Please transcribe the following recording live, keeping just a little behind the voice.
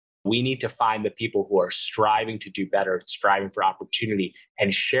We need to find the people who are striving to do better, striving for opportunity,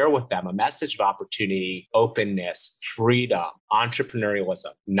 and share with them a message of opportunity, openness, freedom,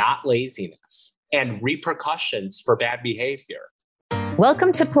 entrepreneurialism, not laziness, and repercussions for bad behavior.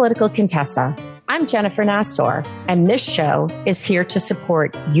 Welcome to Political Contessa. I'm Jennifer Nassour, and this show is here to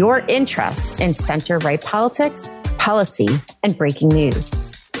support your interest in center-right politics, policy, and breaking news.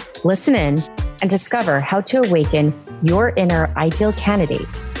 Listen in and discover how to awaken your inner ideal candidate.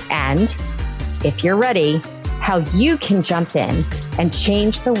 And if you're ready, how you can jump in and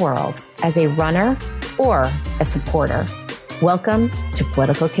change the world as a runner or a supporter. Welcome to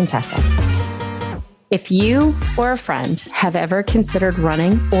Political Contessa. If you or a friend have ever considered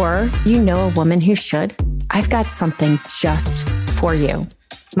running, or you know a woman who should, I've got something just for you.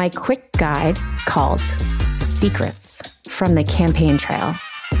 My quick guide called Secrets from the Campaign Trail.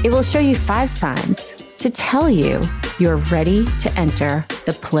 It will show you 5 signs to tell you you're ready to enter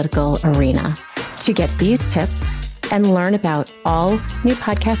the political arena. To get these tips and learn about all new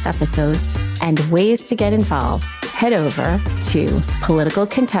podcast episodes and ways to get involved, head over to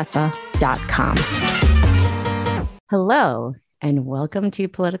politicalcontessa.com. Hello, and welcome to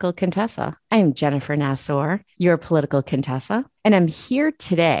Political Contessa. I'm Jennifer Nassour, your Political Contessa, and I'm here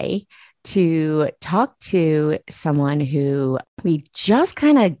today to talk to someone who we just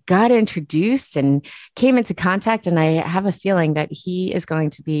kind of got introduced and came into contact. And I have a feeling that he is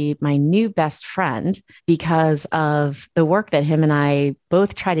going to be my new best friend because of the work that him and I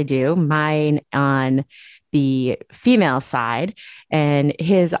both try to do, mine on the female side and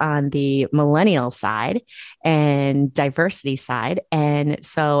his on the millennial side and diversity side. And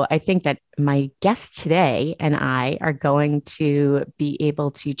so I think that my guest today and I are going to be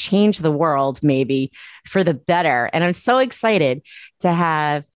able to change the world maybe for the better. And I'm so excited to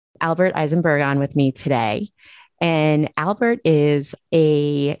have Albert Eisenberg on with me today. And Albert is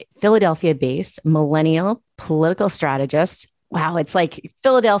a Philadelphia-based millennial political strategist. Wow, it's like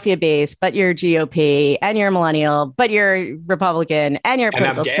Philadelphia-based, but you're GOP, and you're millennial, but you're Republican, and you're a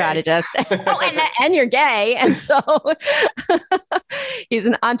political strategist. And you're gay. And so he's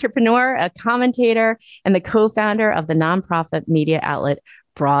an entrepreneur, a commentator, and the co-founder of the nonprofit media outlet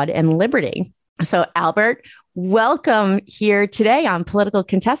Broad and Liberty. So Albert, welcome here today on Political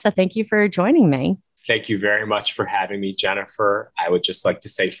Contessa. Thank you for joining me. Thank you very much for having me, Jennifer. I would just like to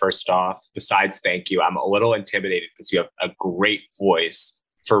say, first off, besides thank you, I'm a little intimidated because you have a great voice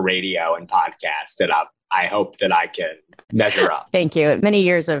for radio and podcast, and I hope that I can measure up. Thank you. Many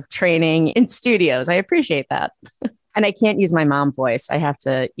years of training in studios. I appreciate that. And I can't use my mom voice. I have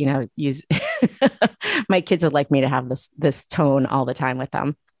to, use my kids would like me to have this tone all the time with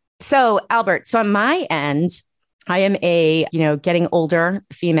them. So, Albert, so on my end, I am a, getting older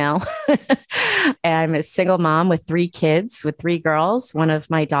female. I'm a single mom with 3 kids, with 3 girls. One of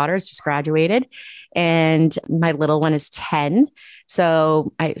my daughters just graduated and my little one is 10.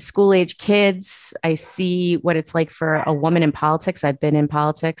 So school age kids, I see what it's like for a woman in politics. I've been in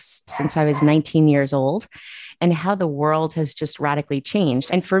politics since I was 19 years old, and how the world has just radically changed.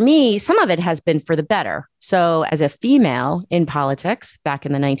 And for me, some of it has been for the better. So as a female in politics back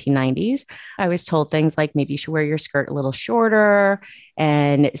in the 1990s, I was told things like maybe you should wear your skirt a little shorter,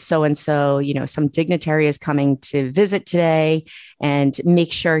 and so, some dignitary is coming to visit today, and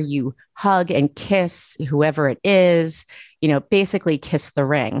make sure you hug and kiss whoever it is, basically kiss the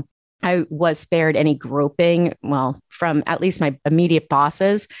ring. I was spared any groping, from at least my immediate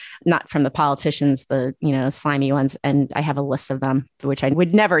bosses, not from the politicians, the, slimy ones. And I have a list of them, which I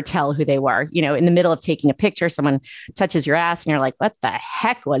would never tell who they were. In the middle of taking a picture, someone touches your ass and you're like, what the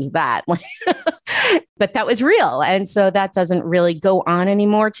heck was that? But that was real. And so that doesn't really go on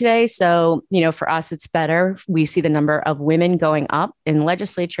anymore today. So, for us, it's better. We see the number of women going up in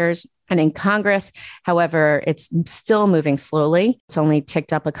legislatures and in Congress. However, it's still moving slowly. It's only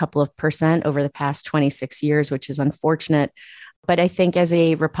ticked up a couple of % over the past 26 years, which is unfortunate. But I think as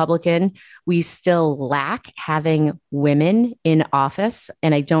a Republican, we still lack having women in office.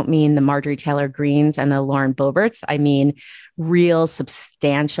 And I don't mean the Marjorie Taylor Greenes and the Lauren Boeberts. I mean real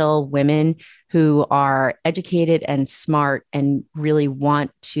substantial women who are educated and smart and really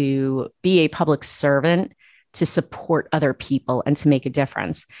want to be a public servant to support other people and to make a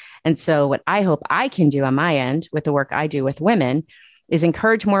difference. And so what I hope I can do on my end with the work I do with women is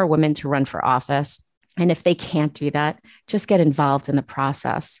encourage more women to run for office. And if they can't do that, just get involved in the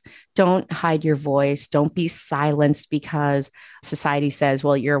process. Don't hide your voice. Don't be silenced because society says,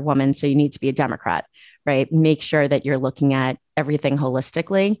 well, you're a woman, so you need to be a Democrat, right? Make sure that you're looking at everything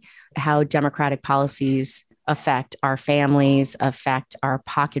holistically, how democratic policies affect our families, affect our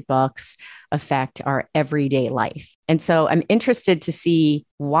pocketbooks, affect our everyday life. And so I'm interested to see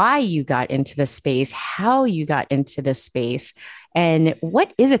why you got into this space, how you got into this space, and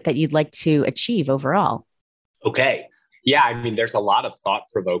what is it that you'd like to achieve overall? Okay. Yeah, I mean, there's a lot of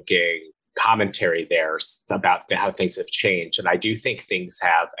thought-provoking commentary there about how things have changed. And I do think things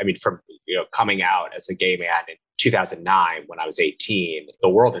have, I mean, from coming out as a gay man in 2009 when I was 18, the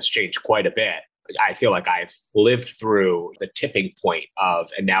world has changed quite a bit. I feel like I've lived through the tipping point of,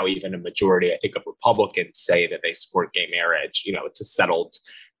 and now even a majority, I think, of Republicans say that they support gay marriage. It's a settled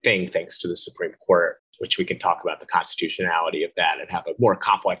thing thanks to the Supreme Court, which we can talk about the constitutionality of that and have a more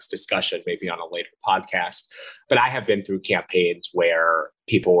complex discussion maybe on a later podcast. But I have been through campaigns where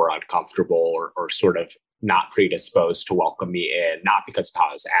people were uncomfortable or sort of not predisposed to welcome me in, not because of how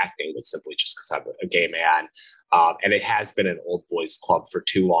I was acting, but simply just because I'm a gay man. And it has been an old boys club for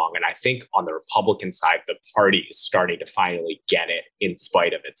too long. And I think on the Republican side, the party is starting to finally get it in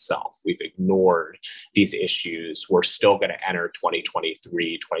spite of itself. We've ignored these issues. We're still going to enter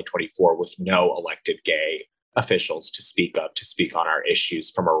 2023, 2024 with no elected gay officials to speak on our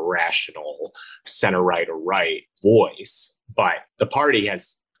issues from a rational center right or right voice. But the party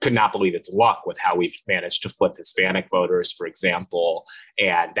could not believe its luck with how we've managed to flip Hispanic voters, for example.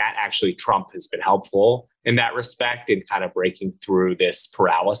 And that actually, Trump has been helpful in that respect in kind of breaking through this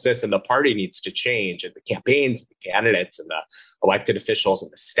paralysis. And the party needs to change, and the campaigns, the candidates, and the elected officials,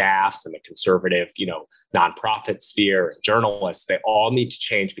 and the staffs, and the conservative, nonprofit sphere, and journalists, they all need to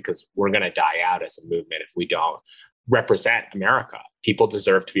change because we're going to die out as a movement if we don't represent America. People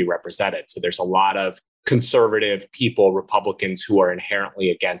deserve to be represented. So there's a lot of conservative people, Republicans, who are inherently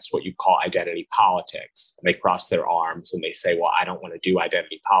against what you call identity politics. And they cross their arms and they say, well, I don't want to do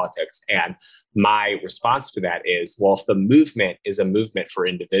identity politics. And my response to that is, well, if the movement is a movement for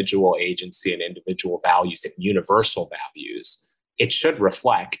individual agency and individual values and universal values, it should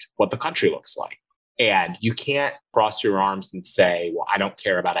reflect what the country looks like. And you can't cross your arms and say, well, I don't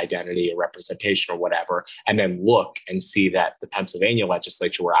care about identity or representation or whatever, and then look and see that the Pennsylvania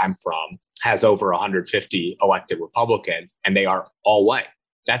legislature, where I'm from, has over 150 elected Republicans, and they are all white.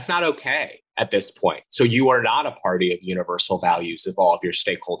 That's not okay at this point. So you are not a party of universal values if all of your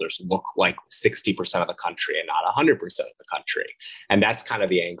stakeholders look like 60% of the country and not 100% of the country. And that's kind of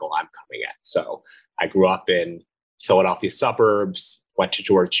the angle I'm coming at. So I grew up in Philadelphia suburbs, went to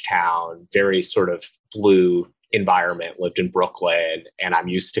Georgetown, very sort of blue environment, lived in Brooklyn, and I'm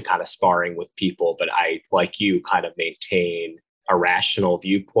used to kind of sparring with people, but I, like you, kind of maintain a rational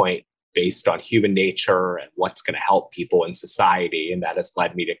viewpoint based on human nature and what's going to help people in society. And that has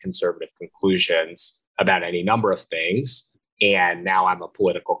led me to conservative conclusions about any number of things. And now I'm a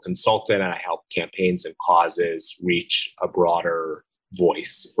political consultant, and I help campaigns and causes reach a broader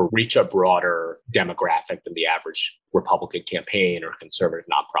voice or reach a broader demographic than the average Republican campaign or conservative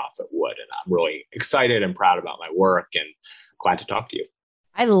nonprofit would. And I'm really excited and proud about my work and glad to talk to you.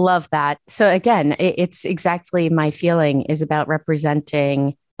 I love that. So again, it's exactly my feeling is about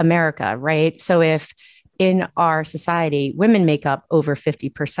representing America, right? So if in our society, women make up over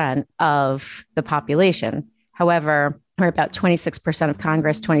 50% of the population. However, we're about 26% of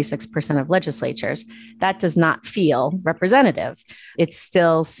Congress, 26% of legislatures. That does not feel representative. It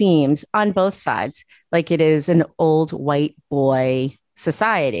still seems on both sides like it is an old white boy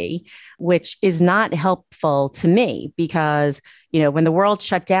society, which is not helpful to me because, when the world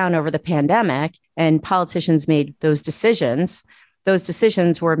shut down over the pandemic and politicians made those decisions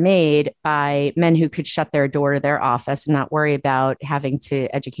were made by men who could shut their door to their office and not worry about having to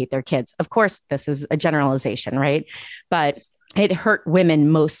educate their kids. Of course, this is a generalization, right? But it hurt women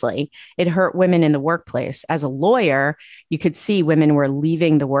mostly. It hurt women in the workplace. As a lawyer, you could see women were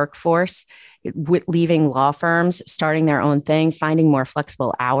leaving the workforce, leaving law firms, starting their own thing, finding more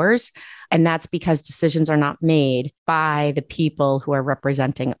flexible hours. And that's because decisions are not made by the people who are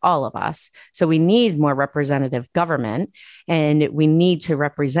representing all of us. So we need more representative government, and we need to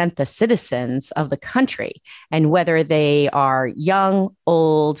represent the citizens of the country. And whether they are young,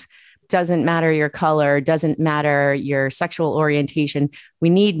 old, doesn't matter your color, doesn't matter your sexual orientation, we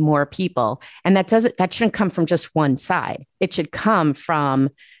need more people. And that shouldn't come from just one side. It should come from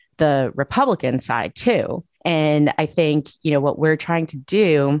the Republican side too. And I think, what we're trying to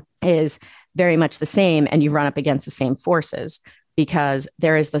do is very much the same, and you run up against the same forces because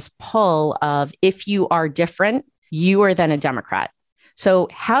there is this pull of if you are different, you are then a Democrat. So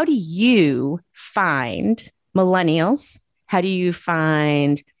how do you find millennials? How do you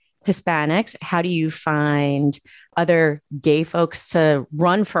find Hispanics? How do you find other gay folks to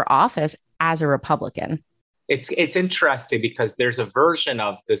run for office as a Republican? It's interesting because there's a version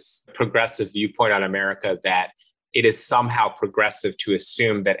of this progressive viewpoint on America that it is somehow progressive to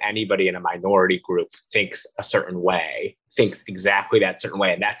assume that anybody in a minority group thinks a certain way, thinks exactly that certain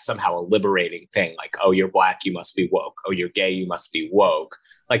way. And that's somehow a liberating thing. Like, oh, you're Black, you must be woke. Oh, you're gay, you must be woke.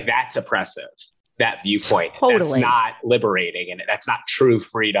 Like, that's oppressive, that viewpoint. Totally. That's not liberating, and that's not true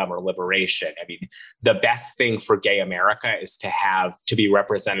freedom or liberation. I mean, the best thing for gay America is to be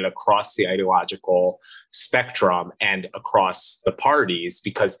represented across the ideological spectrum and across the parties,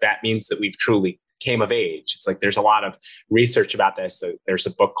 because that means that we've truly came of age. It's like there's a lot of research about this. There's a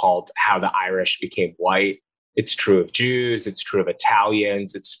book called How the Irish Became White. It's true of Jews, it's true of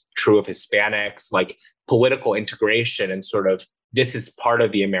Italians, it's true of Hispanics. Like, political integration and sort of, this is part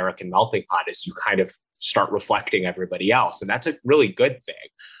of the American melting pot, is you kind of start reflecting everybody else. And that's a really good thing.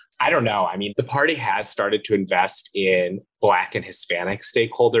 I don't know. I mean, the party has started to invest in Black and Hispanic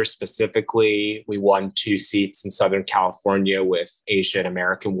stakeholders specifically. We won 2 seats in Southern California with Asian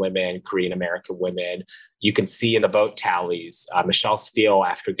American women, Korean American women. You can see in the vote tallies, Michelle Steele,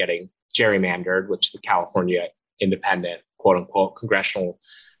 after getting gerrymandered, which the California independent, quote unquote, congressional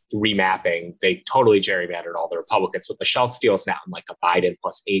remapping, they totally gerrymandered all the Republicans. But Michelle Steele is now in like a Biden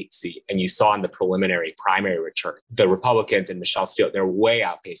 +8 seat. And you saw in the preliminary primary return, the Republicans and Michelle Steele, they're way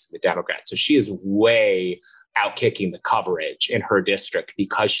outpacing the Democrats. So she is way outkicking the coverage in her district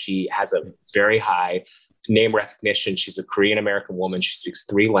because she has a very high name recognition. She's a Korean American woman. She speaks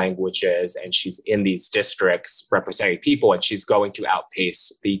 3 languages, and she's in these districts representing people, and she's going to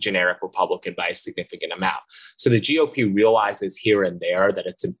outpace the generic Republican by a significant amount. So the GOP realizes here and there that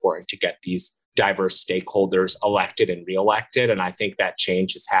it's important to get these diverse stakeholders elected and reelected. And I think that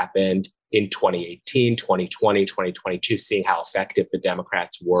change has happened in 2018, 2020, 2022, seeing how effective the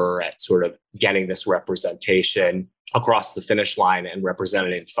Democrats were at sort of getting this representation across the finish line and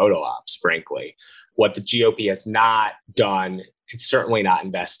represented in photo ops, frankly. What the GOP has not done, it's certainly not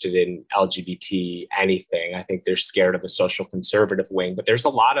invested in LGBT anything. I think they're scared of the social conservative wing, but there's a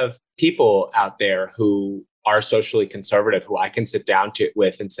lot of people out there who are socially conservative who I can sit down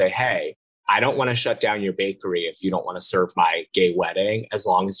with and say, hey, I don't want to shut down your bakery if you don't want to serve my gay wedding, as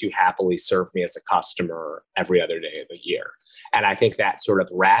long as you happily serve me as a customer every other day of the year. And I think that sort of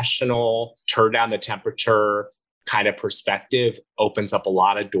rational, turn down the temperature kind of perspective opens up a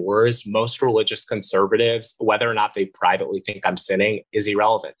lot of doors. Most religious conservatives, whether or not they privately think I'm sinning, is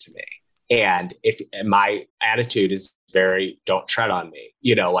irrelevant to me. And if my attitude is very, don't tread on me,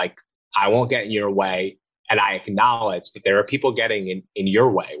 like, I won't get in your way. And I acknowledge that there are people getting in your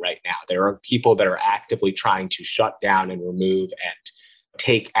way right now. There are people that are actively trying to shut down and remove and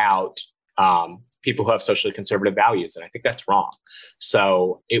take out people who have socially conservative values. And I think that's wrong.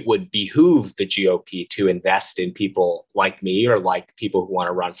 So it would behoove the GOP to invest in people like me or like people who want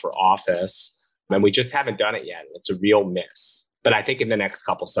to run for office. And we just haven't done it yet. It's a real miss. But I think in the next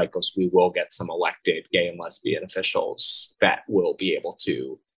couple cycles, we will get some elected gay and lesbian officials that will be able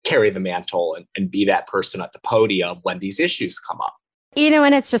to carry the mantle and be that person at the podium when these issues come up.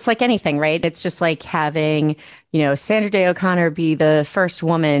 And it's just like anything, right? It's just like having, Sandra Day O'Connor be the first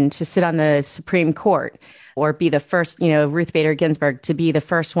woman to sit on the Supreme Court, or be the first, Ruth Bader Ginsburg to be the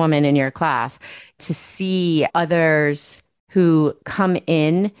first woman in your class. To see others who come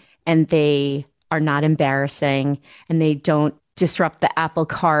in and they are not embarrassing and they don't disrupt the apple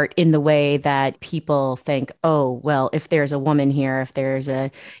cart in the way that people think, oh, well, if there's a woman here, if there's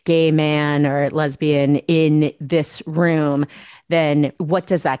a gay man or lesbian in this room, then what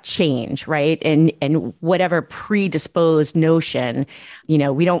does that change, right? And whatever predisposed notion,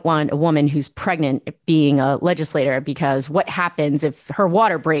 we don't want a woman who's pregnant being a legislator, because what happens if her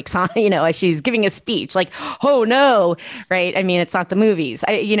water breaks on, as she's giving a speech, like, oh no, right? I mean, it's not the movies,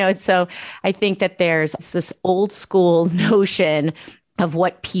 so I think that there's this old school notion of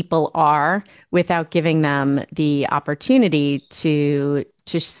what people are without giving them the opportunity to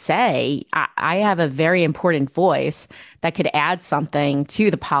say, I have a very important voice that could add something to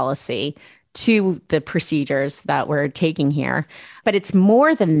the policy, to the procedures that we're taking here. But it's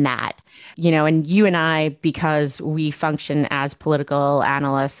more than that, and you and I, because we function as political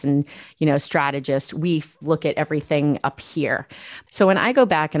analysts and, strategists, we look at everything up here. So when I go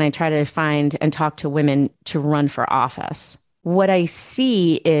back and I try to find and talk to women to run for office, what I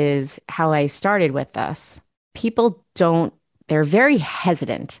see is how I started with this. People they're very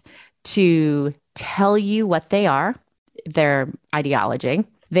hesitant to tell you what they are, their ideology.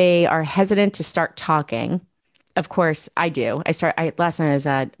 They are hesitant to start talking. Of course, I do. Last night I was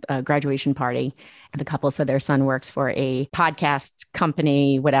at a graduation party. The couple said their son works for a podcast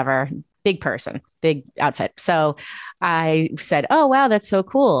company, whatever. big person, big outfit. So I said, oh, wow, that's so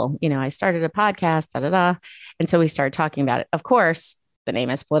cool. I started a podcast, da, da, da. And so we started talking about it. Of course, the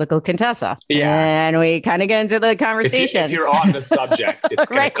name is Political Contessa. Yeah. And we kind of get into the conversation. If you're on the subject, it's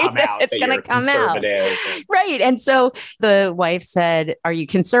going right? to come out. It's going to come out. Right. And so the wife said, are you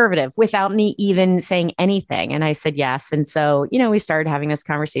conservative? Without me even saying anything. And I said, yes. And so, we started having this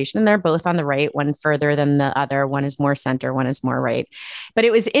conversation, and they're both on the right, one further than the other. One is more center, one is more right. But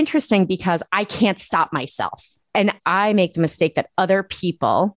it was interesting because I can't stop myself. And I make the mistake that other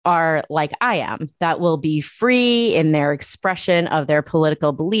people are like I am, that will be free in their expression of their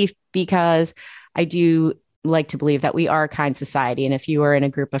political belief, because I do like to believe that we are a kind society. And if you are in a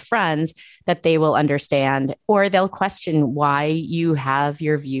group of friends, that they will understand, or they'll question why you have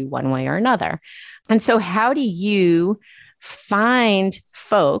your view one way or another. And so how do you find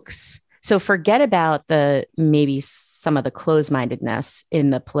folks? So forget about maybe some of the closed-mindedness in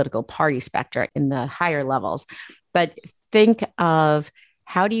the political party spectrum in the higher levels, but think of,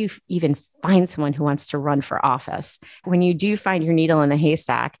 how do you even find someone who wants to run for office? When you do find your needle in the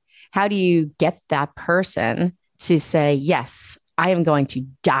haystack, how do you get that person to say, yes, I am going to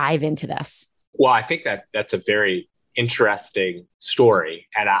dive into this? Well, I think that's a very interesting story.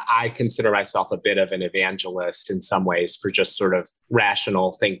 And I consider myself a bit of an evangelist in some ways for just sort of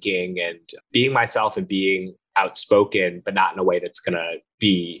rational thinking and being myself and being outspoken, but not in a way that's going to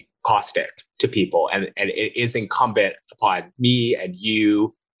be caustic to people. And it is incumbent upon me and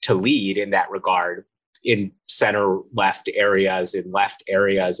you to lead in that regard, in center left areas,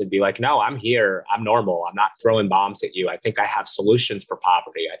 and be like, no, I'm here. I'm normal. I'm not throwing bombs at you. I think I have solutions for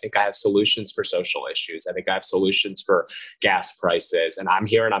poverty. I think I have solutions for social issues. I think I have solutions for gas prices. And I'm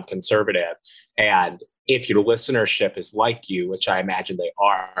here and I'm conservative. And if your listenership is like you, which I imagine they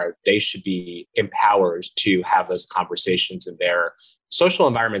are, they should be empowered to have those conversations in their social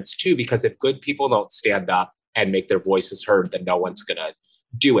environments too, because if good people don't stand up and make their voices heard, then no one's going to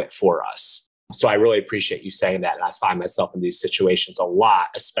do it for us. So I really appreciate you saying that. And I find myself in these situations a lot,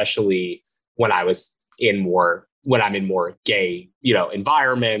 especially when I'm in more gay,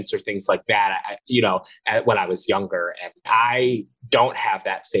 environments or things like that, when I was younger. And I don't have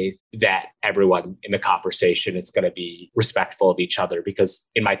that faith that everyone in the conversation is going to be respectful of each other, because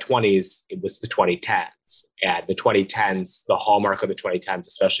in my 20s, it was the 2010s. And the 2010s, the hallmark of the 2010s,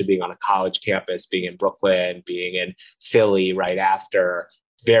 especially being on a college campus, being in Brooklyn, being in Philly right after,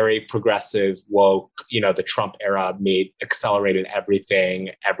 very progressive, woke, the Trump era accelerated everything.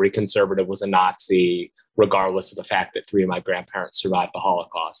 Every conservative was a Nazi, regardless of the fact that 3 of my grandparents survived the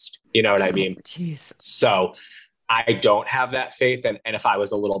Holocaust. You know what I mean? Jeez. So I don't have that faith. And if I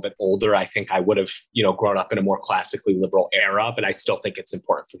was a little bit older, I think I would have, grown up in a more classically liberal era, but I still think it's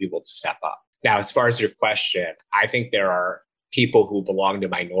important for people to step up. Now, as far as your question, I think there are people who belong to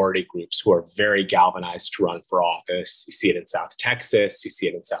minority groups who are very galvanized to run for office. You see it in South Texas, you see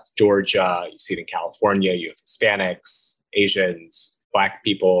it in South Georgia, you see it in California. You have Hispanics, Asians, Black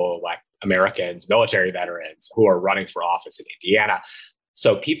people, Black Americans, military veterans who are running for office in Indiana.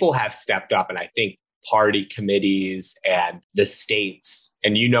 So people have stepped up, and I think party committees and the states,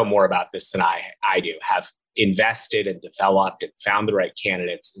 and you know more about this than I do, have invested and developed and found the right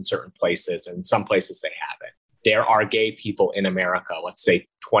candidates in certain places, and in some places they haven't. There are gay people in America, let's say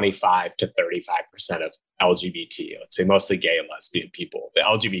 25 to 35% of LGBT, let's say mostly gay and lesbian people. The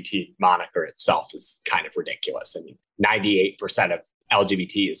LGBT moniker itself is kind of ridiculous. I mean, 98% of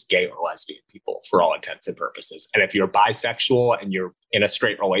LGBT is gay or lesbian people for all intents and purposes. And if you're bisexual and you're in a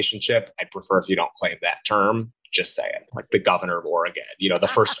straight relationship, I'd prefer if you don't claim that term. Just saying, like the governor of Oregon, the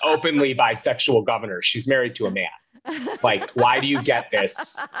first openly bisexual governor, she's married to a man. Like, why do you get this?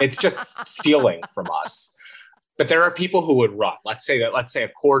 It's just stealing from us. But there are people who would run. Let's say a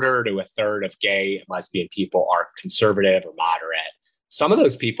quarter to a third of gay and lesbian people are conservative or moderate. Some of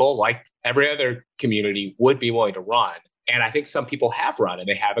those people, like every other community, would be willing to run. And I think some people have run, and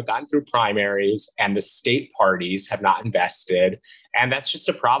they haven't gotten through primaries, and the state parties have not invested. And that's just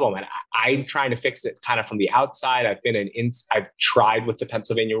a problem. And I'm trying to fix it kind of from the outside. I've tried with the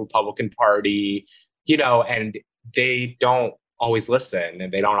Pennsylvania Republican Party, and they don't always listen,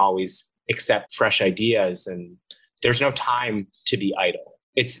 and they don't always accept fresh ideas, and there's no time to be idle.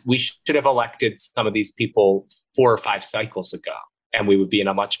 We should have elected some of these people 4 or 5 cycles ago, and we would be in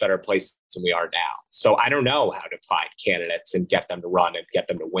a much better place than we are now. So I don't know how to find candidates and get them to run and get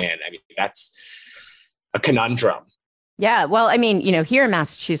them to win. I mean, that's a conundrum. Yeah. Well, I mean, here in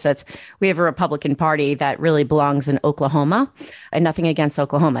Massachusetts, we have a Republican Party that really belongs in Oklahoma, and nothing against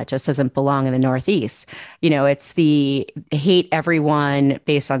Oklahoma. It just doesn't belong in the Northeast. It's the hate everyone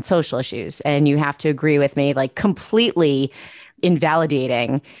based on social issues. And you have to agree with me, like completely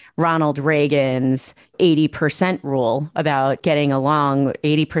invalidating Ronald Reagan's 80% rule about getting along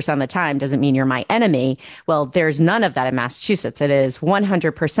 80% of the time doesn't mean you're my enemy. Well, there's none of that in Massachusetts. It is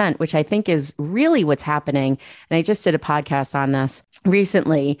 100%, which I think is really what's happening. And I just did a podcast on this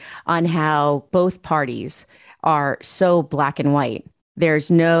recently on how both parties are so black and white.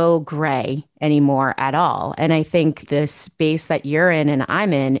 There's no gray anymore at all. And I think the space that you're in and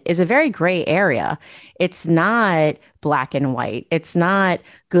I'm in is a very gray area. It's not black and white. It's not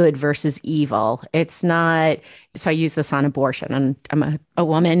good versus evil. It's not. So I use this on abortion, and I'm a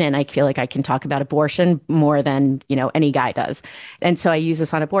woman and I feel like I can talk about abortion more than, any guy does. And so I use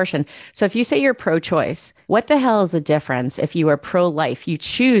this on abortion. So if you say you're pro-choice, what the hell is the difference if you are pro-life? You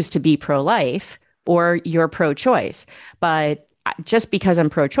choose to be pro-life or you're pro-choice. But just because I'm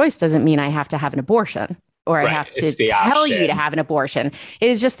pro-choice doesn't mean I have to have an abortion or I have to tell you to have an abortion.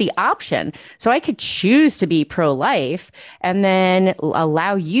 It is just the option. So I could choose to be pro-life and then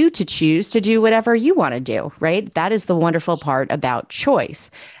allow you to choose to do whatever you want to do, right? That is the wonderful part about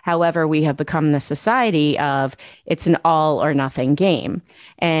choice. However, we have become the society of it's an all or nothing game.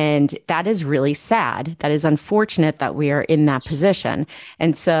 And that is really sad. That is unfortunate that we are in that position.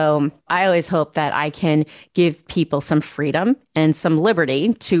 And so I always hope that I can give people some freedom and some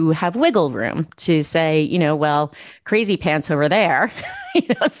liberty to have wiggle room to say, well, crazy pants over there,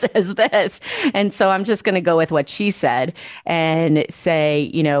 says this. And so I'm just going to go with what she said and say,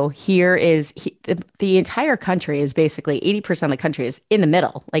 here is the entire country is basically 80% of the country is in the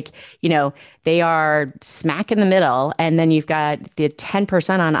middle. Like, they are smack in the middle. And then you've got the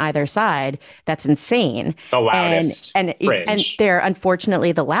 10% on either side. That's insane. The loudest. And they're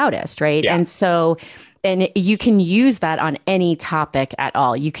unfortunately the loudest, right? Yeah. And so you can use that on any topic at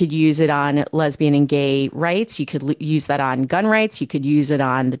all. You could use it on lesbian and gay rights. You could use that on gun rights. You could use it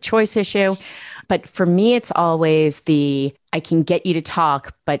on the choice issue. But for me, it's always I can get you to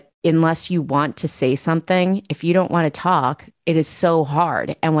talk, but unless you want to say something, if you don't want to talk, it is so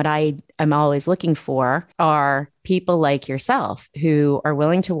hard. And what I am always looking for are people like yourself who are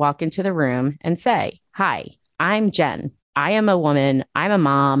willing to walk into the room and say, hi, I'm Jen. I am a woman. I'm a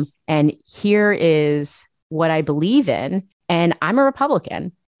mom. And here is what I believe in. And I'm a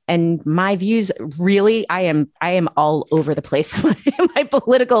Republican. And my views really, I am all over the place. My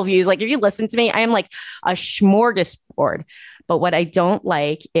political views, like if you listen to me, I am like a smorgasbord. But what I don't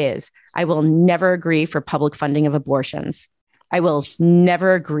like is I will never agree for public funding of abortions. I will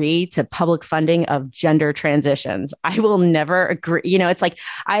never agree to public funding of gender transitions. I will never agree. It's like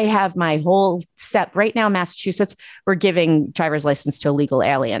I have my whole step right now. Massachusetts, we're giving driver's license to illegal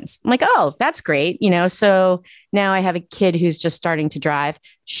aliens. I'm like, oh, that's great. So now I have a kid who's just starting to drive.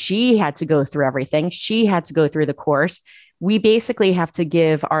 She had to go through everything. She had to go through the course. We basically have to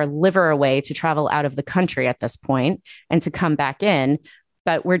give our liver away to travel out of the country at this point and to come back in,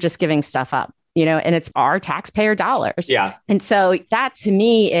 but we're just giving stuff up. And it's our taxpayer dollars. Yeah. And so that to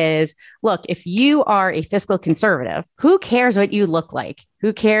me is, look, if you are a fiscal conservative, who cares what you look like?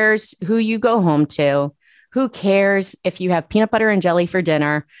 Who cares who you go home to? Who cares if you have peanut butter and jelly for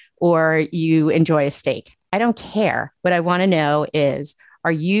dinner or you enjoy a steak? I don't care. What I want to know is,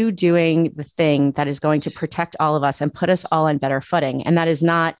 are you doing the thing that is going to protect all of us and put us all on better footing? And that is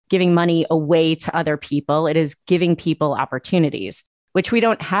not giving money away to other people. It is giving people opportunities, which we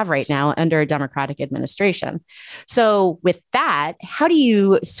don't have right now under a Democratic administration. So with that, how do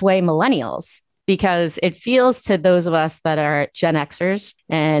you sway millennials? Because it feels to those of us that are Gen Xers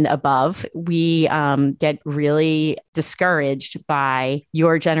and above, we get really discouraged by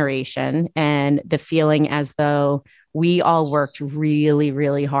your generation and the feeling as though we all worked really,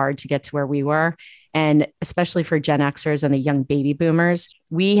 really hard to get to where we were. And especially for Gen Xers and the young baby boomers,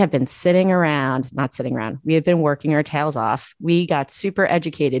 we have been not sitting around. We have been working our tails off. We got super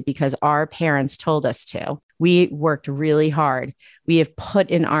educated because our parents told us to. We worked really hard. We have put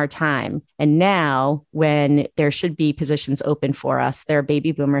in our time. And now when there should be positions open for us, there are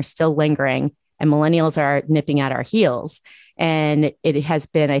baby boomers still lingering and millennials are nipping at our heels. And it has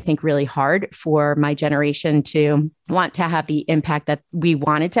been, I think, really hard for my generation to want to have the impact that we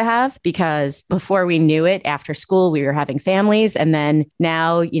wanted to have, because before we knew it, after school, we were having families. And then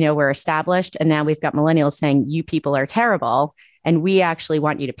now, we're established. And now we've got millennials saying, you people are terrible. And we actually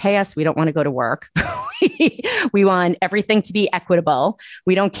want you to pay us. We don't want to go to work. We want everything to be equitable.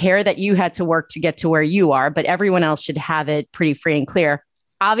 We don't care that you had to work to get to where you are, but everyone else should have it pretty free and clear.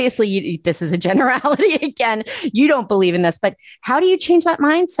 Obviously, this is a generality. Again, you don't believe in this, but how do you change that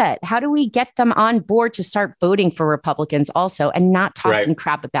mindset? How do we get them on board to start voting for Republicans also and not talking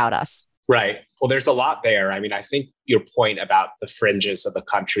crap about us? Right. Well, there's a lot there. I mean, I think your point about the fringes of the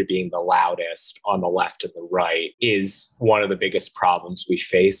country being the loudest on the left and the right is one of the biggest problems we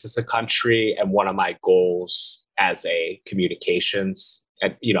face as a country. And one of my goals as a communications,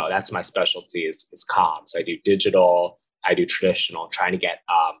 and that's my specialty is comms. I do digital, I do traditional, trying to get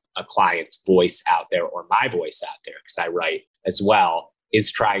a client's voice out there or my voice out there, because I write as well, is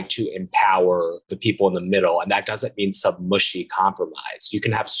trying to empower the people in the middle. And that doesn't mean some mushy compromise. You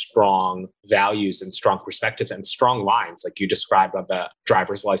can have strong values and strong perspectives and strong lines, like you described on the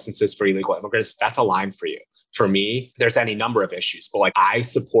driver's licenses for illegal immigrants. That's a line for you. For me, there's any number of issues, but like I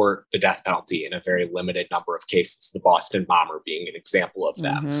support the death penalty in a very limited number of cases, the Boston bomber being an example of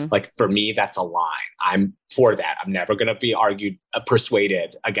that. Mm-hmm. Like for me, that's a line. I'm for that. I'm never going to be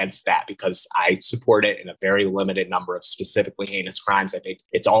persuaded against that because I support it in a very limited number of specifically heinous crimes. I think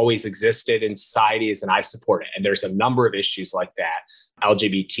it's always existed in societies and I support it. And there's a number of issues like that.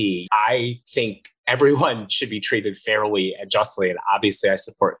 LGBT, I think everyone should be treated fairly and justly. And obviously I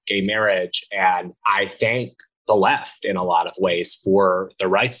support gay marriage. And I thank the left in a lot of ways for the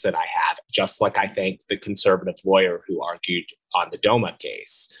rights that I have, just like I thank the conservative lawyer who argued on the DOMA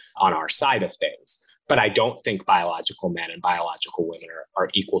case on our side of things. But I don't think biological men and biological women are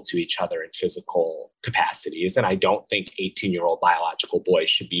equal to each other in physical capacities. And I don't think 18-year-old biological boys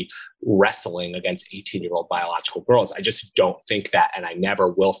should be wrestling against 18-year-old biological girls. I just don't think that. And I never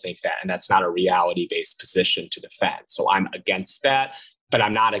will think that. And that's not a reality-based position to defend. So I'm against that. But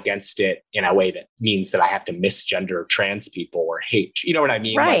I'm not against it in a way that means that I have to misgender trans people or hate. You know what I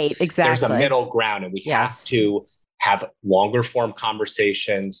mean? Right, like, exactly. There's a middle ground, and we have to have longer form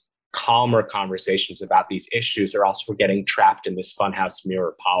conversations, calmer conversations about these issues, or else we're getting trapped in this funhouse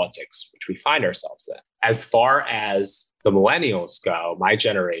mirror politics, which we find ourselves in. As far as the millennials go, my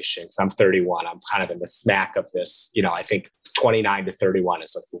generation, because I'm 31, I'm kind of in the smack of this. I think 29 to 31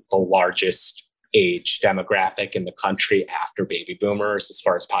 is like the largest age demographic in the country after baby boomers as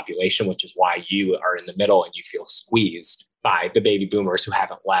far as population, which is why you are in the middle and you feel squeezed by the baby boomers who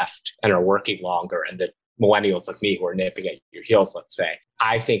haven't left and are working longer, and the millennials like me who are nipping at your heels, let's say.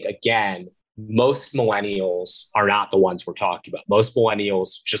 I think, again, most millennials are not the ones we're talking about. Most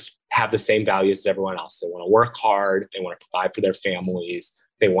millennials just have the same values as everyone else. They want to work hard. They want to provide for their families.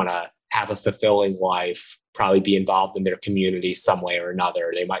 They want to have a fulfilling life, probably be involved in their community some way or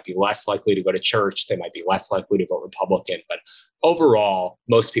another. They might be less likely to go to church. They might be less likely to vote Republican. But overall,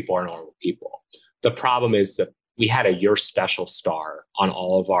 most people are normal people. The problem is that we had a "You're Special" star on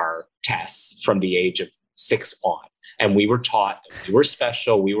all of our tests from the age of 6 on. And we were taught that we were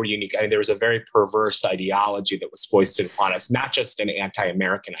special, we were unique. I mean, there was a very perverse ideology that was foisted upon us, not just an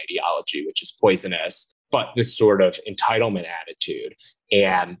anti-American ideology, which is poisonous, but this sort of entitlement attitude.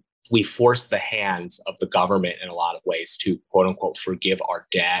 And we forced the hands of the government in a lot of ways to, quote unquote, forgive our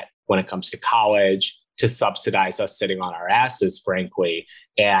debt when it comes to college, to subsidize us sitting on our asses, frankly.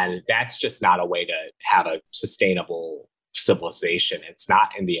 And that's just not a way to have a sustainable civilization. It's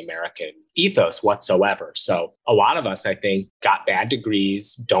not in the American ethos whatsoever. So a lot of us, I think, got bad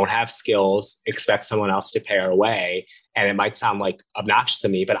degrees, don't have skills, expect someone else to pay our way. And it might sound like obnoxious to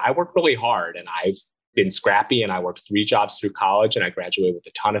me, but I work really hard and I've been scrappy and I worked 3 jobs through college and I graduated with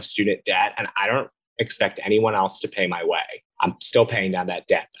a ton of student debt. And I don't expect anyone else to pay my way. I'm still paying down that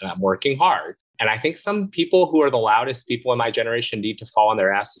debt and I'm working hard. And I think some people who are the loudest people in my generation need to fall on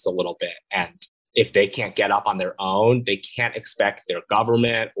their asses a little bit. And if they can't get up on their own, they can't expect their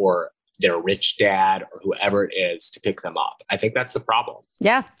government or their rich dad or whoever it is to pick them up. I think that's the problem.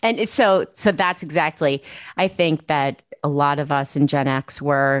 Yeah. And it's so that's exactly, I think that a lot of us in Gen X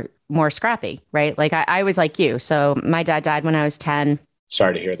were more scrappy, right? Like I was like you. So my dad died when I was 10.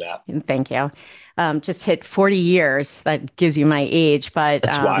 Sorry to hear that. Thank you. Just hit 40 years. That gives you my age, but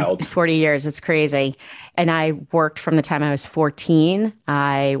that's wild. 40 years. It's crazy. And I worked from the time I was 14.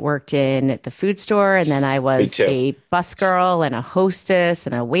 I worked in the food store, and then I was a bus girl and a hostess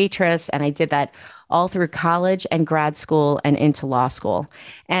and a waitress. And I did that all through college and grad school and into law school.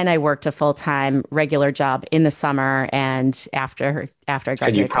 And I worked a full-time regular job in the summer and after I graduated.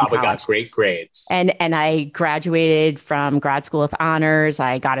 And you probably got great grades. And I graduated from grad school with honors.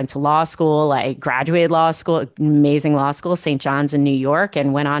 I got into law school. I graduated law school, amazing law school, St. John's in New York,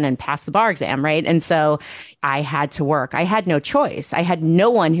 and went on and passed the bar exam, right? And so I had to work. I had no choice. I had no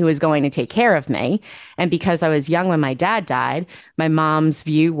one who was going to take care of me. And because I was young when my dad died, my mom's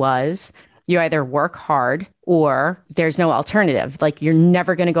view was, you either work hard or there's no alternative. Like you're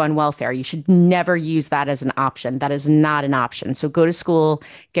never going to go on welfare. You should never use that as an option. That is not an option. So go to school,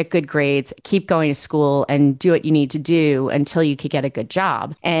 get good grades, keep going to school and do what you need to do until you could get a good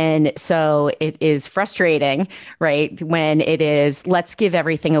job. And so it is frustrating, right? When it is, let's give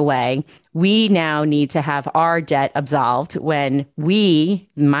everything away. We now need to have our debt absolved when we,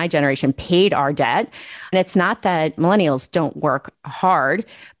 my generation, paid our debt. And it's not that millennials don't work hard,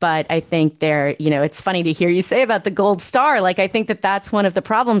 but I think it's funny to hear you say about the gold star. Like, I think that that's one of the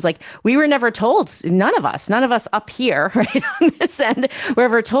problems. Like, we were never told, none of us up here, right, on this end, were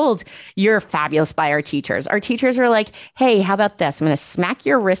ever told, you're fabulous by our teachers. Our teachers were like, hey, how about this? I'm going to smack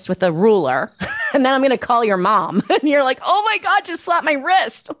your wrist with a ruler and then I'm going to call your mom. And you're like, oh my God, just slap my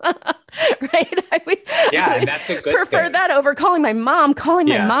wrist. Right? And that's a good prefer thing. that over calling my mom. Calling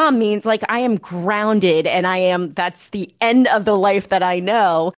my mom means like I am grounded and that's the end of the life that I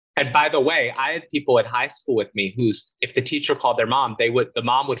know. And by the way, I had people in high school with me who's, if the teacher called their mom, the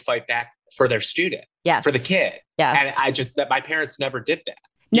mom would fight back for their student, for the kid. Yes. And my parents never did that.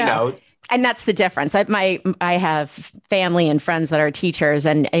 No. You know? And that's the difference. I have family and friends that are teachers,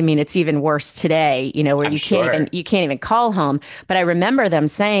 and I mean it's even worse today. Where you can't even call home. But I remember them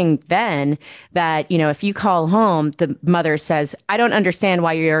saying then that if you call home, the mother says, "I don't understand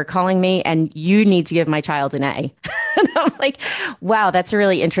why you're calling me, and you need to give my child an A." And I'm like, wow, that's a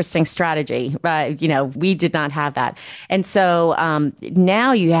really interesting strategy. We did not have that, and so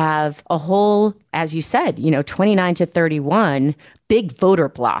now you have a whole, as you said, 29 to 31 big voter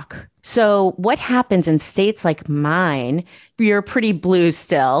block. So what happens in states like mine, you're pretty blue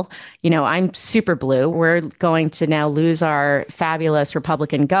still. I'm super blue. We're going to now lose our fabulous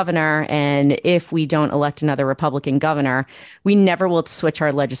Republican governor. And if we don't elect another Republican governor, we never will switch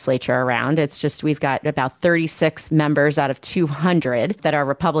our legislature around. It's just we've got about 36 members out of 200 that are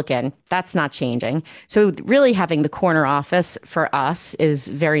Republican. That's not changing. So really having the corner office for us is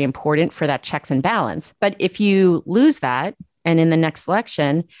very important for that checks and balance. But if you lose that, and in the next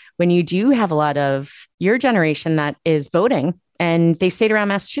election, when you do have a lot of your generation that is voting and they stayed around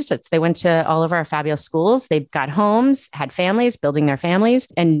Massachusetts, they went to all of our fabulous schools, they got homes, had families, building their families,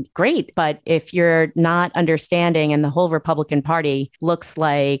 and great. But if you're not understanding and the whole Republican Party looks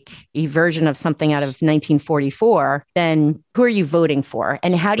like a version of something out of 1944, then who are you voting for?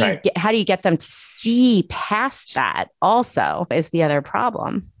 And how do you get them to see past that also is the other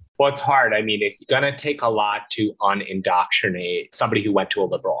problem. Well, it's hard. I mean, it's going to take a lot to unindoctrinate somebody who went to a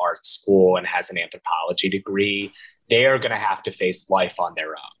liberal arts school and has an anthropology degree. They are going to have to face life on their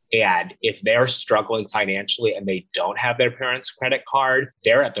own. And if they're struggling financially and they don't have their parents' credit card,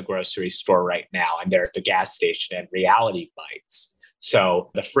 they're at the grocery store right now and they're at the gas station and reality bites.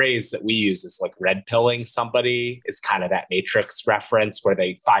 So the phrase that we use is like red pilling somebody is kind of that Matrix reference where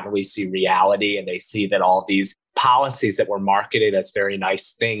they finally see reality and they see that all these policies that were marketed as very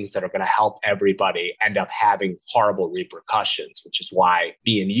nice things that are going to help everybody end up having horrible repercussions, which is why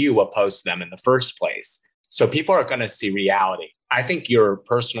B&U opposed them in the first place. So people are going to see reality. I think your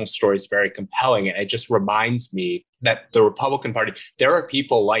personal story is very compelling. And it just reminds me that the Republican Party, there are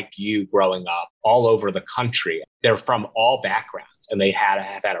people like you growing up all over the country. They're from all backgrounds and they have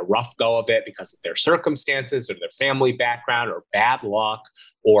had a rough go of it because of their circumstances or their family background or bad luck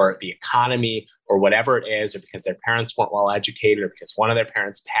or the economy or whatever it is, or because their parents weren't well educated or because one of their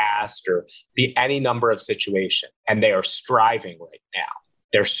parents passed or any number of situations. And they are striving right now.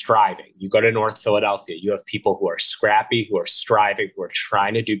 They're striving. You go to North Philadelphia, you have people who are scrappy, who are striving, who are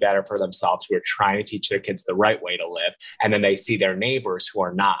trying to do better for themselves, who are trying to teach their kids the right way to live. And then they see their neighbors who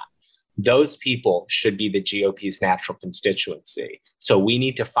are not. Those people should be the GOP's natural constituency. So we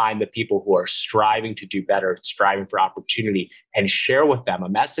need to find the people who are striving to do better, striving for opportunity, and share with them a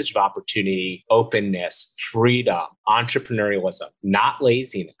message of opportunity, openness, freedom, entrepreneurialism, not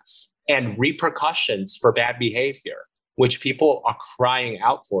laziness, and repercussions for bad behavior, which people are crying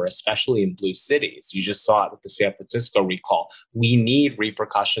out for, especially in blue cities. You just saw it with the San Francisco recall. We need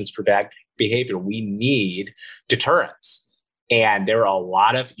repercussions for bad behavior. We need deterrence. And there are a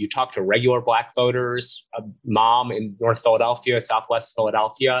lot of, you talk to regular Black voters, a mom in North Philadelphia, Southwest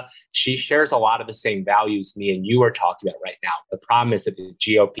Philadelphia, she shares a lot of the same values me and you are talking about right now. The problem is that the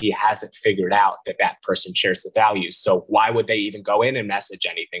GOP hasn't figured out that that person shares the values. So why would they even go in and message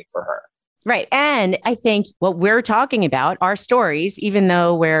anything for her? Right. And I think what we're talking about, our stories, even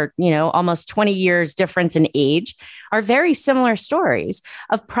though we're, almost 20 years difference in age, are very similar stories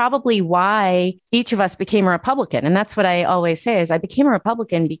of probably why each of us became a Republican. And that's what I always say is I became a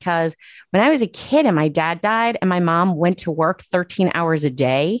Republican because when I was a kid and my dad died and my mom went to work 13 hours a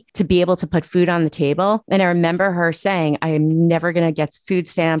day to be able to put food on the table. And I remember her saying, I am never going to get food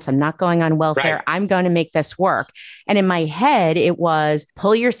stamps. I'm not going on welfare. Right. I'm going to make this work. And in my head, it was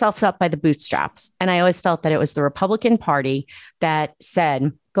pull yourself up by the bootstraps. And I always felt that it was the Republican Party that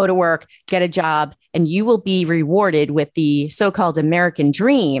said, go to work, get a job, and you will be rewarded with the so-called American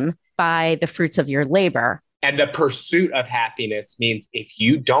dream by the fruits of your labor. And the pursuit of happiness means if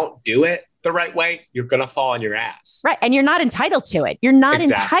you don't do it the right way, you're going to fall on your ass. Right. And you're not entitled to it. You're not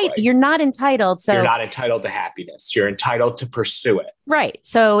entitled. You're not entitled. So you're not entitled to happiness. You're entitled to pursue it. Right.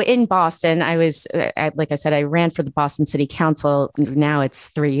 So in Boston, I was, like I said, I ran for the Boston City Council. Now it's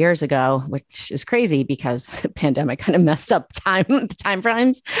 3 years ago, which is crazy because the pandemic kind of messed up the time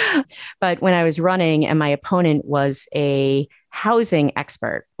frames. But when I was running and my opponent was a housing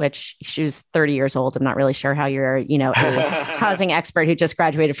expert, which she was 30 years old. I'm not really sure how you're, a housing expert who just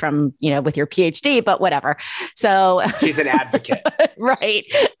graduated from, with your PhD, but whatever. So she's an advocate. Right.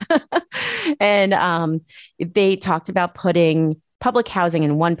 And they talked about putting public housing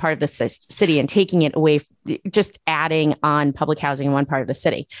in one part of the city and taking it away, just adding on public housing in one part of the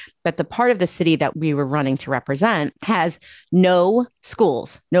city. But the part of the city that we were running to represent has no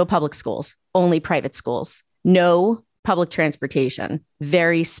schools, no public schools, only private schools, no public transportation,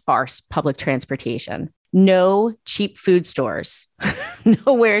 very sparse public transportation, no cheap food stores,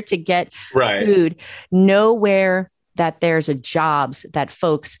 nowhere to get food, nowhere that there's a jobs that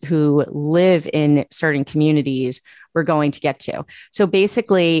folks who live in certain communities were going to get to. So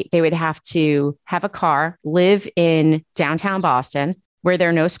basically, they would have to have a car, live in downtown Boston, where there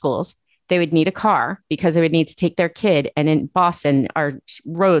are no schools. They would need a car because they would need to take their kid. And in Boston, our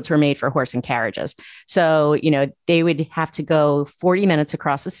roads were made for horse and carriages. So, they would have to go 40 minutes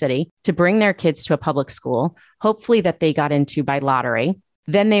across the city to bring their kids to a public school, hopefully that they got into by lottery.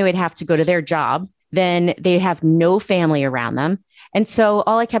 Then they would have to go to their job. Then they have no family around them. And so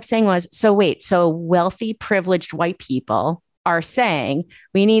all I kept saying was, so wealthy, privileged white people are saying,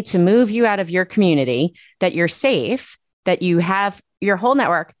 we need to move you out of your community, that you're safe, that you have your whole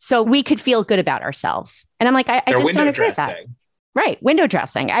network, so we could feel good about ourselves. And I'm like, I just don't agree with that. Right. Window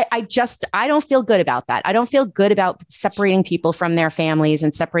dressing. I don't feel good about that. I don't feel good about separating people from their families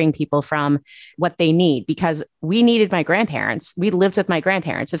and separating people from what they need, because we needed my grandparents. We lived with my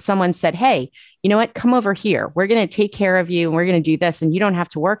grandparents. If someone said, hey, you know what, come over here, we're going to take care of you and we're going to do this and you don't have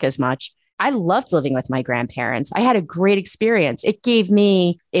to work as much. I loved living with my grandparents. I had a great experience. It gave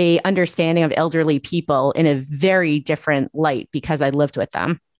me a understanding of elderly people in a very different light because I lived with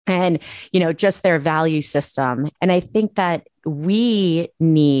them and, just their value system. And I think that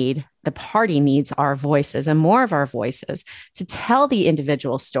the party needs our voices and more of our voices to tell the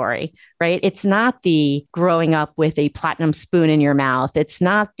individual story, right? It's not the growing up with a platinum spoon in your mouth. It's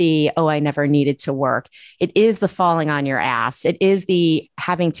not the, I never needed to work. It is the falling on your ass. It is the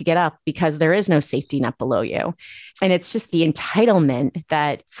having to get up because there is no safety net below you. And it's just the entitlement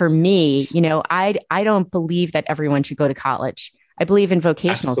that for me, I don't believe that everyone should go to college. I believe in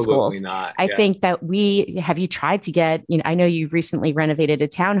vocational schools. Not. I think that have you tried to get, I know you've recently renovated a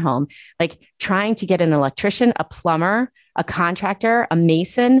townhome, like trying to get an electrician, a plumber, a contractor, a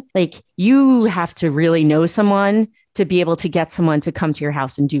mason, like you have to really know someone to be able to get someone to come to your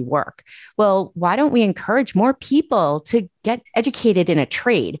house and do work. Well, why don't we encourage more people to get educated in a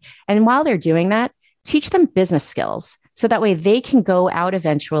trade? And while they're doing that, teach them business skills so that way they can go out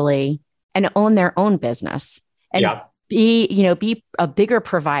eventually and own their own business. And be a bigger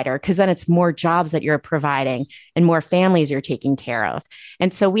provider, because then it's more jobs that you're providing and more families you're taking care of.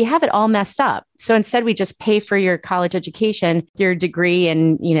 And so we have it all messed up. So instead we just pay for your college education, your degree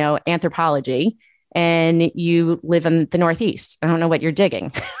in, anthropology, and you live in the Northeast. I don't know what you're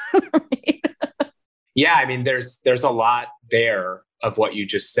digging. Yeah. I mean, there's a lot there of what you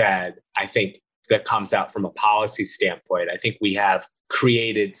just said. I think that comes out from a policy standpoint. I think we have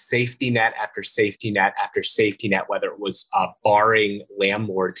created safety net after safety net after safety net, whether it was barring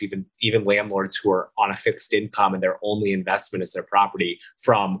landlords, even landlords who are on a fixed income and their only investment is their property,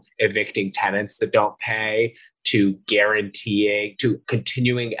 from evicting tenants that don't pay to guaranteeing, to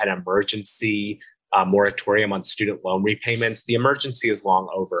continuing an emergency moratorium on student loan repayments. The emergency is long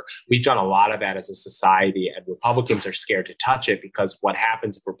over. We've done a lot of that as a society, and Republicans are scared to touch it because what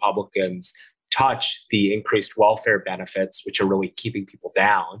happens if Republicans touch the increased welfare benefits, which are really keeping people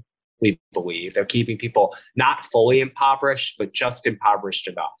down, we believe. They're keeping people not fully impoverished, but just impoverished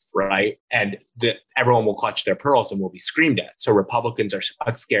enough, right? And everyone will clutch their pearls and will be screamed at. So Republicans are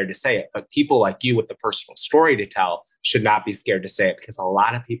scared to say it, but people like you with the personal story to tell should not be scared to say it, because a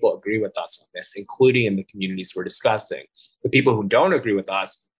lot of people agree with us on this, including in the communities we're discussing. The people who don't agree with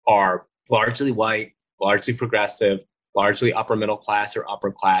us are largely white, largely progressive, largely upper middle class or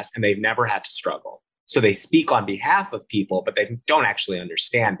upper class, and they've never had to struggle. So they speak on behalf of people, but they don't actually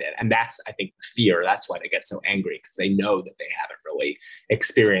understand it. And that's, I think, the fear. That's why they get so angry, because they know that they haven't really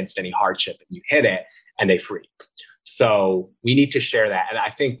experienced any hardship, and you hit it and they freak. So we need to share that. And I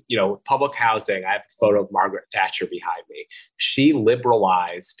think, with public housing, I have a photo of Margaret Thatcher behind me. She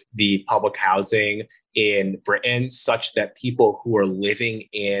liberalized the public housing in Britain such that people who are living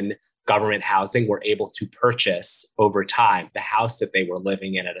in government housing were able to purchase over time the house that they were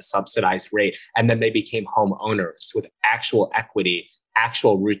living in at a subsidized rate. And then they became homeowners with actual equity,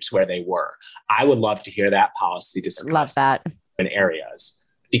 actual roots where they were. I would love to hear that policy discussed. Love that. In areas.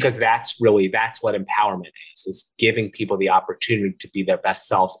 Because that's what empowerment is giving people the opportunity to be their best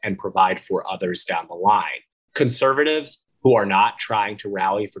selves and provide for others down the line. Conservatives who are not trying to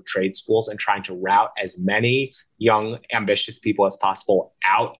rally for trade schools and trying to route as many young, ambitious people as possible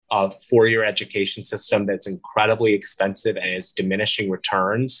out of four-year education system that's incredibly expensive and is diminishing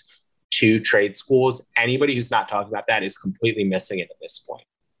returns to trade schools. Anybody who's not talking about that is completely missing it at this point.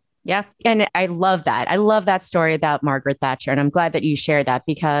 Yeah. And I love that. I love that story about Margaret Thatcher. And I'm glad that you shared that,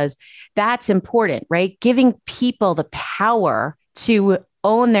 because that's important, right? Giving people the power to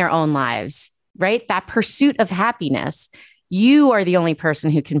own their own lives, right? That pursuit of happiness. You are the only person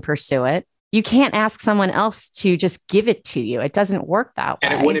who can pursue it. You can't ask someone else to just give it to you. It doesn't work that way.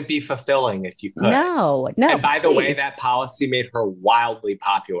 And it wouldn't be fulfilling if you could. No. And by the way, that policy made her wildly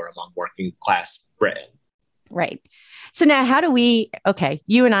popular among working class Britain. Right. So now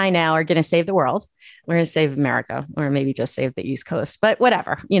you and I now are going to save the world. We're going to save America, or maybe just save the East Coast, but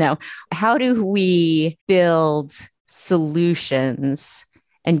whatever, how do we build solutions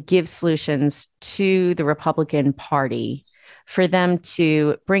and give solutions to the Republican Party for them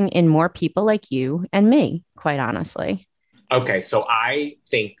to bring in more people like you and me, quite honestly? Okay. So I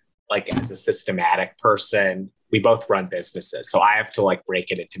think, as a systematic person, we both run businesses. So I have to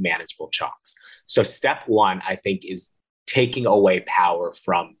break it into manageable chunks. So step one, I think, is taking away power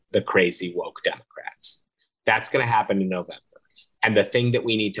from the crazy woke Democrats. That's going to happen in November. And the thing that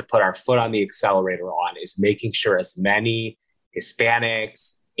we need to put our foot on the accelerator on is making sure as many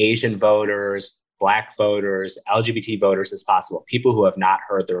Hispanics, Asian voters, Black voters, LGBT voters as possible, people who have not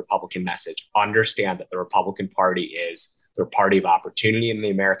heard the Republican message, understand that the Republican Party is the party of opportunity in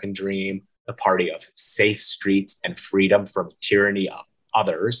the American dream, the party of safe streets and freedom from tyranny of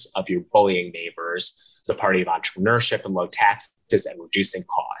others, of your bullying neighbors, the party of entrepreneurship and low taxes and reducing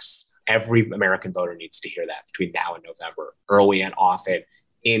costs. Every American voter needs to hear that between now and November, early and often,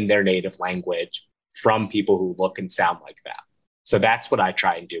 in their native language, from people who look and sound like that. So that's what I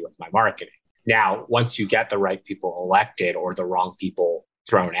try and do with my marketing. Now, once you get the right people elected or the wrong people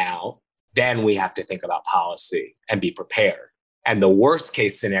thrown out, then we have to think about policy and be prepared. And the worst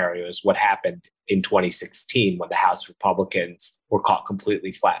case scenario is what happened in 2016 when the House Republicans were caught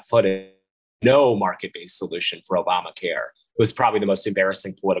completely flat-footed. No market-based solution for Obamacare. It was probably the most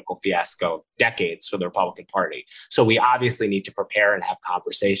embarrassing political fiasco of decades for the Republican Party. So we obviously need to prepare and have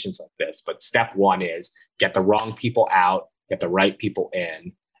conversations like this. But step one is get the wrong people out, get the right people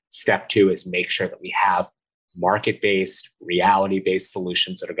in. Step two is make sure that we have market-based, reality-based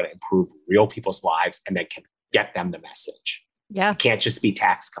solutions that are going to improve real people's lives and that can get them the message. Yeah. It can't just be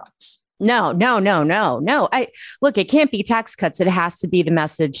tax cuts. No. It can't be tax cuts. It has to be the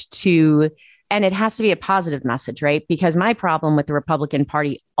message and it has to be a positive message, right? Because my problem with the Republican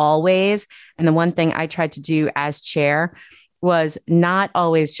Party always, and the one thing I tried to do as chair, was not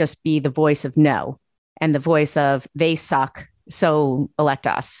always just be the voice of no and the voice of they suck, so elect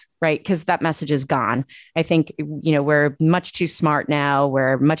us, right? Because that message is gone. I think, we're much too smart now.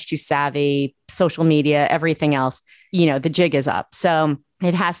 We're much too savvy, social media, everything else, the jig is up. So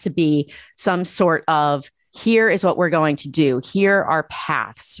it has to be some sort of, here is what we're going to do. Here are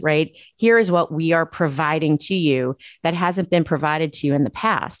paths, right? Here is what we are providing to you that hasn't been provided to you in the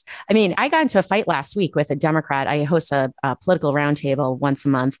past. I mean, I got into a fight last week with a Democrat. I host a political roundtable once a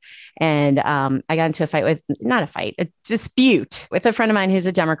month. And I got into a dispute with a friend of mine who's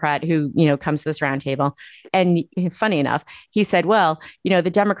a Democrat who, comes to this roundtable. And funny enough, he said, well, the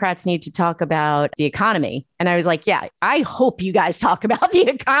Democrats need to talk about the economy. And I was like, yeah, I hope you guys talk about the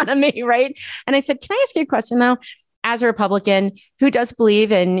economy, right? And I said, can I ask you a question though? as a Republican who does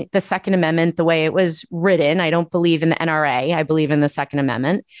believe in the Second Amendment the way it was written, I don't believe in the NRA, I believe in the Second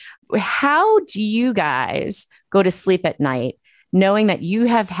Amendment. How do you guys go to sleep at night knowing that you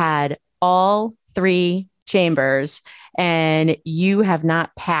have had all three chambers and you have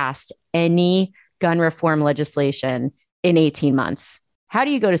not passed any gun reform legislation in 18 months? How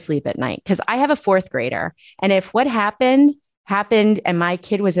do you go to sleep at night? Because I have a fourth grader. And if what happened and my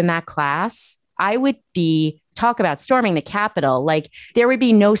kid was in that class, I would be talk about storming the Capitol. Like there would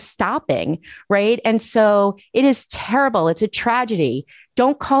be no stopping, right? And so it is terrible. It's a tragedy.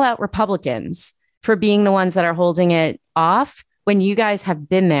 Don't call out Republicans for being the ones that are holding it off when you guys have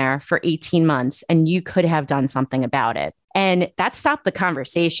been there for 18 months and you could have done something about it. And that stopped the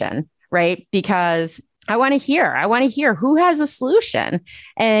conversation, right? Because I want to hear who has a solution.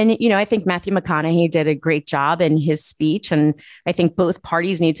 And, I think Matthew McConaughey did a great job in his speech. And I think both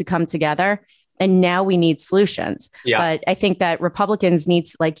parties need to come together. And now we need solutions. Yeah. But I think that Republicans need,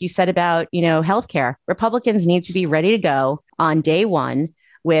 like you said about, healthcare, Republicans need to be ready to go on day one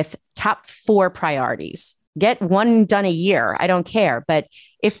with top 4 priorities. Get one done a year. I don't care. But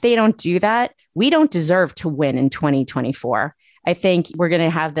if they don't do that, we don't deserve to win in 2024. I think we're going to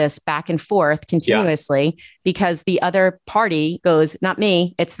have this back and forth continuously because the other party goes, not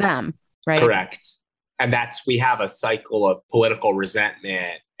me, it's them, right? Correct. And we have a cycle of political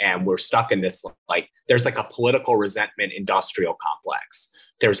resentment, and we're stuck in this, there's a political resentment industrial complex.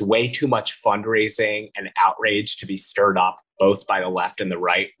 There's way too much fundraising and outrage to be stirred up both by the left and the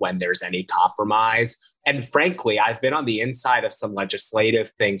right when there's any compromise. And frankly, I've been on the inside of some legislative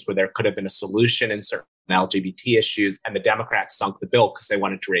things where there could have been a solution in certain LGBT issues, and the Democrats sunk the bill because they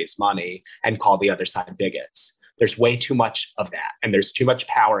wanted to raise money and call the other side bigots. There's way too much of that, and there's too much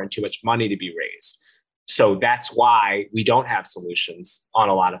power and too much money to be raised. So that's why we don't have solutions on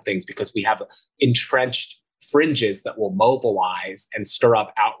a lot of things, because we have entrenched fringes that will mobilize and stir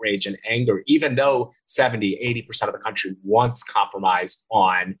up outrage and anger, even though 70-80% of the country wants compromise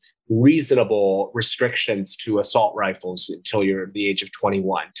on reasonable restrictions to assault rifles until you're the age of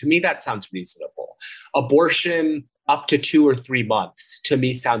 21. To me, that sounds reasonable. Abortion up to 2 or 3 months, to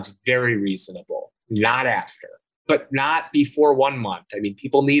me, sounds very reasonable. Not after, but not before 1 month. I mean,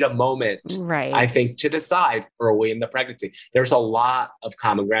 people need a moment, right, I think, to decide early in the pregnancy. There's a lot of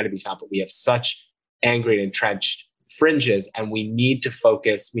common ground to be found, but we have such angry and entrenched fringes, and we need to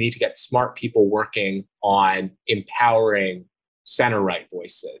focus. We need to get smart people working on empowering center-right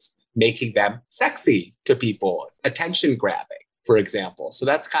voices, making them sexy to people, attention grabbing, for example. So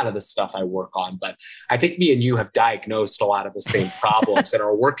that's kind of the stuff I work on. But I think me and you have diagnosed a lot of the same problems and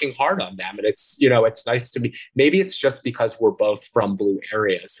are working hard on them. And it's, it's nice to be, maybe it's just because we're both from blue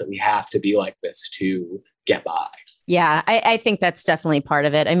areas that we have to be like this to get by. Yeah, I think that's definitely part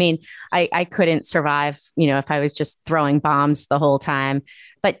of it. I mean, I couldn't survive, if I was just throwing bombs the whole time.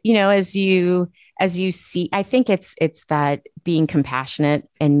 But, as you see, I think it's that being compassionate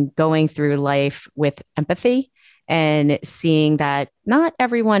and going through life with empathy and seeing that not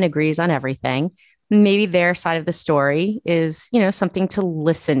everyone agrees on everything. Maybe their side of the story is, something to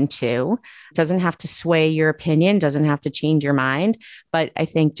listen to. It doesn't have to sway your opinion, doesn't have to change your mind. But I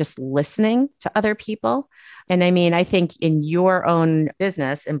think just listening to other people. And I mean, I think in your own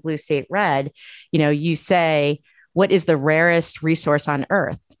business in Blue State Red, you say, what is the rarest resource on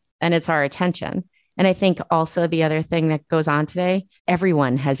earth? And it's our attention. And I think also the other thing that goes on today,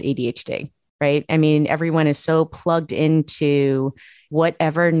 everyone has ADHD, right? I mean, everyone is so plugged into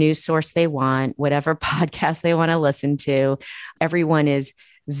whatever news source they want, whatever podcast they want to listen to. Everyone is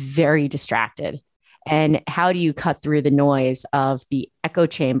very distracted. And how do you cut through the noise of the echo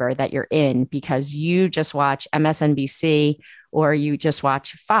chamber that you're in because you just watch MSNBC or you just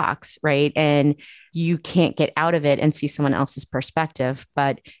watch Fox, right? And you can't get out of it and see someone else's perspective.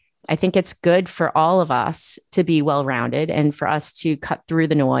 But I think it's good for all of us to be well-rounded and for us to cut through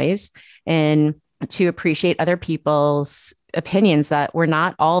the noise and to appreciate other people's opinions, that we're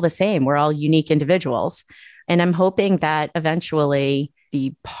not all the same. We're all unique individuals. And I'm hoping that eventually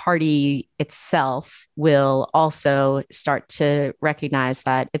the party itself will also start to recognize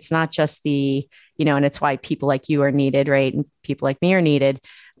that it's not just and it's why people like you are needed, right? And people like me are needed.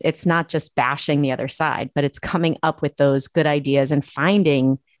 It's not just bashing the other side, but it's coming up with those good ideas and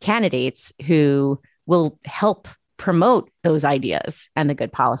finding candidates who will help promote those ideas and the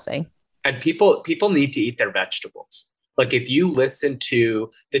good policy. And people need to eat their vegetables. Like if you listen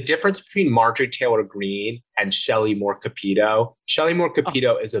to the difference between Marjorie Taylor Greene and Shelley Moore Capito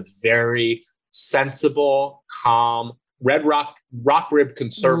is a very sensible, calm, Red Rock rib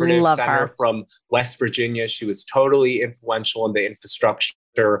conservative senator from West Virginia. She was totally influential in the infrastructure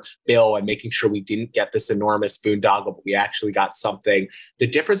bill and making sure we didn't get this enormous boondoggle, but we actually got something. The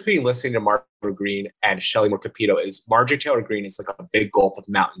difference between listening to Marjorie Greene and Shelley Moore Capito is Marjorie Taylor Greene is like a big gulp of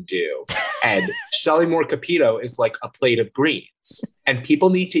Mountain Dew. And Shelley Moore Capito is like a plate of greens. And people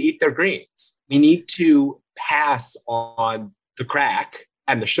need to eat their greens. We need to pass on the crack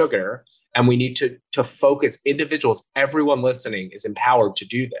and the sugar, and we need to focus individuals. Everyone listening is empowered to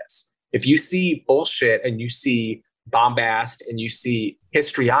do this. If you see bullshit and you see bombast and you see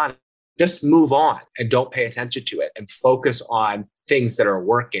histrionic, just move on and don't pay attention to it and focus on things that are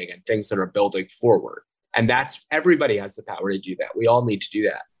working and things that are building forward. And that's, everybody has the power to do that. We all need to do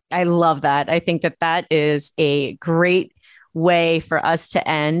that. I love that. I think that is a great way for us to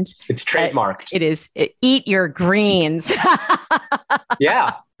end. It's trademarked. It is. Eat your greens.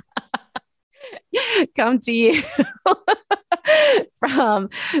 Yeah. Come to you from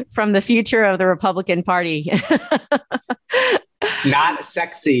the future of the Republican Party. Not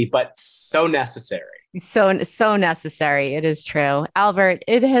sexy, but so necessary. So necessary. It is true. Albert,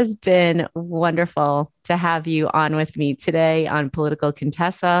 it has been wonderful to have you on with me today on Political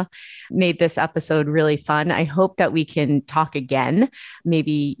Contessa. Made this episode really fun. I hope that we can talk again.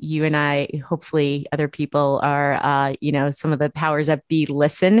 Maybe you and I, hopefully other people are, some of the powers that be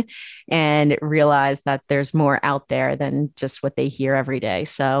listen and realize that there's more out there than just what they hear every day.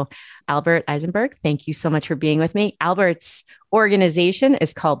 So Albert Eisenberg, thank you so much for being with me. Albert's organization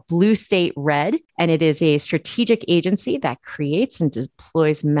is called Blue State Red, and it is a strategic agency that creates and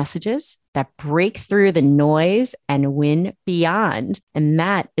deploys messages that break through the noise and win beyond. And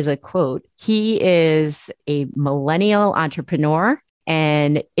that is a quote. He is a millennial entrepreneur,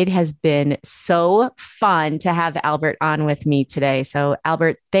 and it has been so fun to have Albert on with me today. So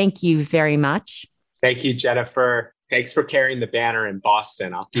Albert, thank you very much. Thank you, Jennifer. Thanks for carrying the banner in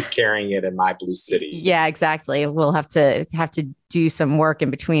Boston. I'll keep carrying it in my blue city. Yeah, exactly. We'll have to do some work in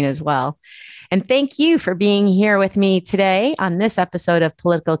between as well. And thank you for being here with me today on this episode of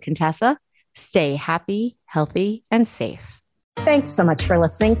Political Contessa. Stay happy, healthy, and safe. Thanks so much for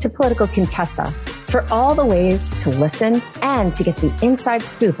listening to Political Contessa. For all the ways to listen and to get the inside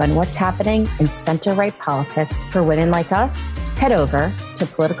scoop on what's happening in center-right politics for women like us, head over to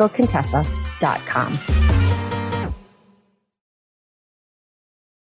politicalcontessa.com.